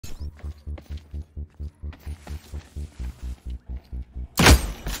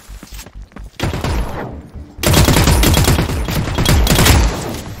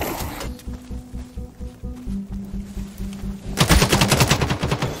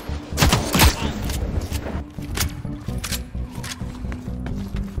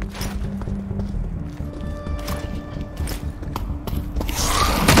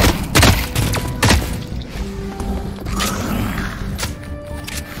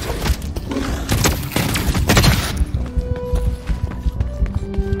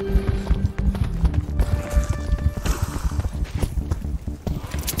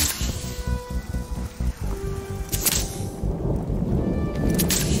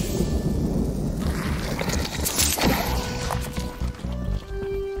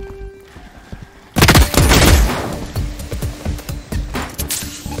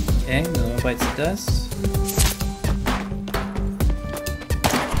us.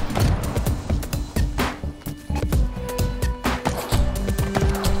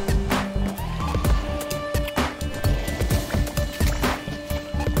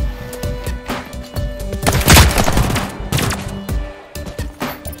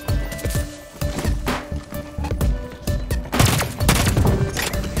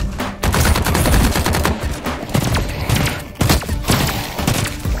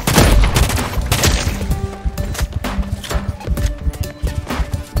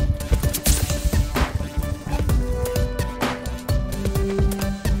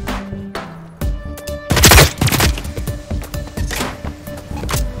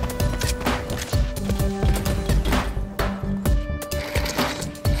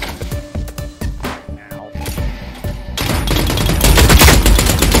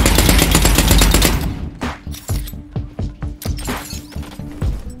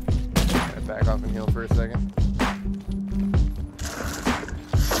 Back off and heal for a second.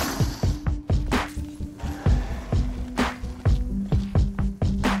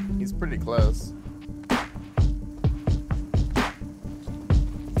 He's pretty close.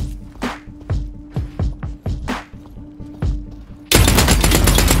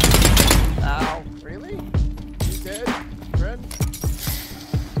 Ow. Really? You dead, friend?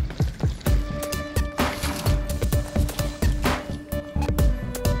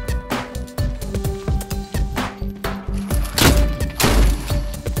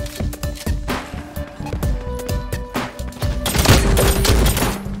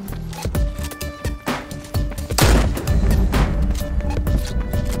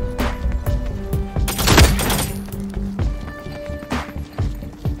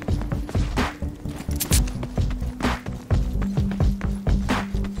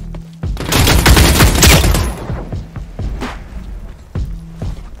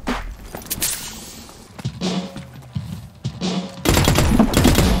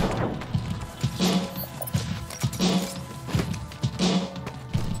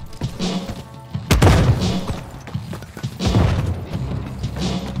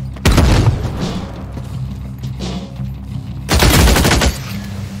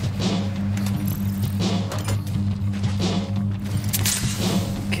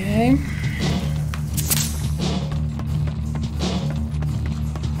 Okay.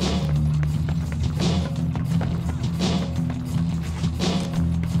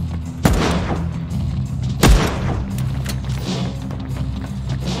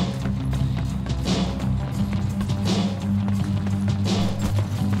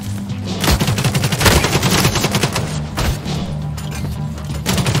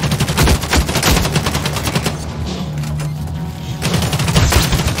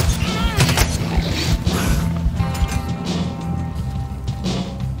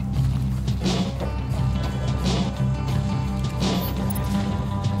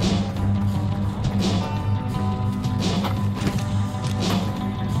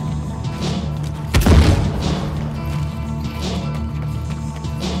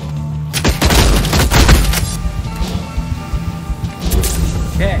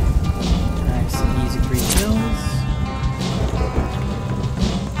 Okay. Nice and easy 3 kills.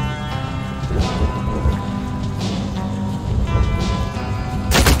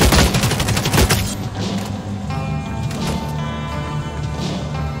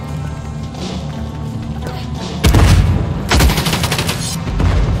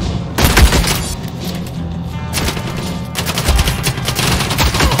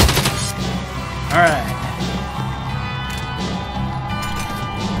 All right.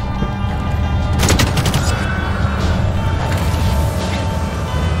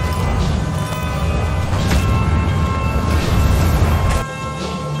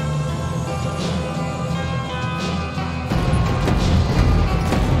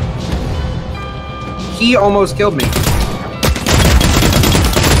 He almost killed me.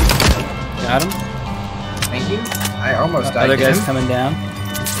 Got him. Thank you. I almost died. Other to guys him. coming down.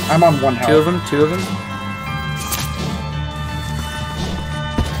 I'm on 1 health. Two of them.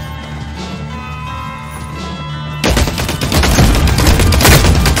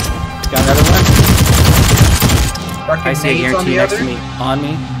 Got another one. I see a guarantee next to me. On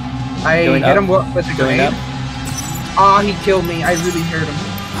me. I Going hit up. him with a Going grenade. up. Oh, he killed me. I really hurt him.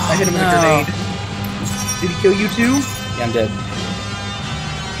 I hit him with a no. grenade. Did he kill you too? Yeah, I'm dead.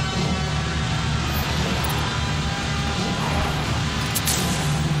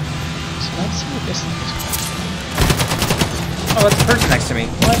 So let's see what this thing is. Oh, that's a person next to me.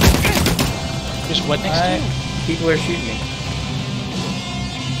 What? Just what next to you? People are shooting me.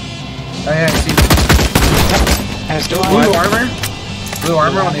 Oh, yeah, I see. And it's still Blue on. armor? Blue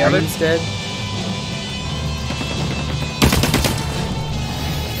armor on the other? Instead.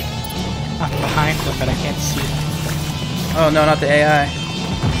 I'm behind them, but I can't see them. Oh no, not the AI.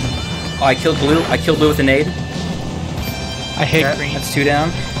 Oh, I killed blue. I killed blue with a nade. I hit Yeah, green. That's 2 down.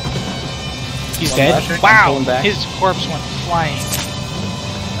 He's one dead. left. I'm Wow! pulling back. His corpse went flying.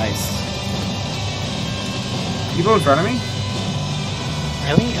 Nice. People in front of me?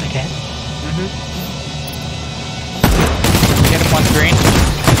 Really? Again? Mm-hmm. Get him 1 green.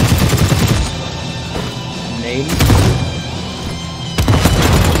 Nade.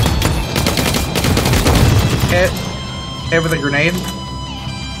 Hit with a grenade.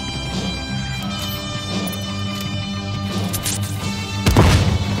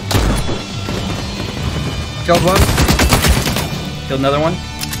 Killed one. Killed another one.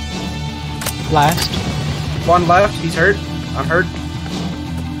 Last. One left. He's hurt. I'm hurt.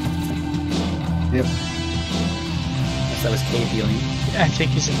 Yep. Yes, that was cave healing. I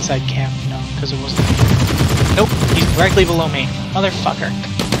think he's inside camp, no, because it wasn't. Nope, he's directly below me. Motherfucker.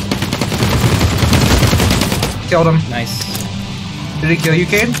 Killed him. Nice. Did he kill you,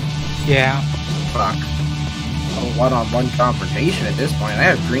 Cade? Yeah. Fuck. A one-on-one confrontation at this point. I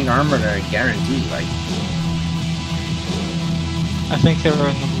have green armor and I guarantee, like... I think they were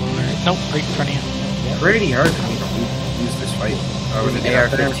in the blue area. Nope, right in front of you. Pretty hard for me to lose this fight. With an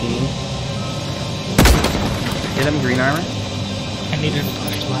AR-15. Hit him, green armor. I needed to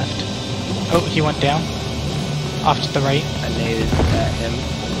push left. Oh, he went down. Off to the right. I naded at him.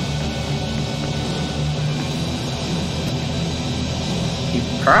 He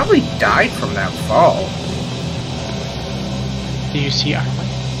probably died from that fall. Do you see armor?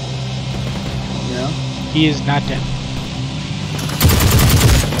 You know? He is not dead.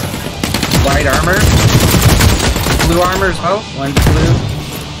 White armor. Blue armor as well. One blue.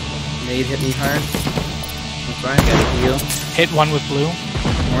 Nade hit me hard. That's fine. Got a heal. Hit one with blue.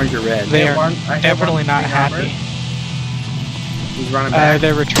 Orange or red? They hit are one. I hit definitely one. not Green armor. happy. He's running back.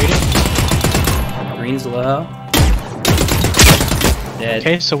 They're retreating. Green's low. Dead.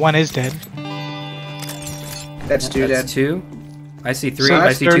 Okay, so one is dead. That's two dead. That's 2. I see 3. So I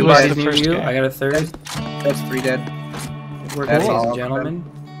that's see third 2 was bodies the near first you. guy. I got a 3rd. That's 3 dead. We're That's ladies all. and gentlemen.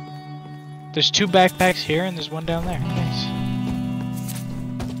 There's 2 backpacks here and there's one down there. Nice.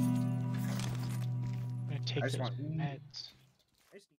 I'm gonna take I just those want- meds.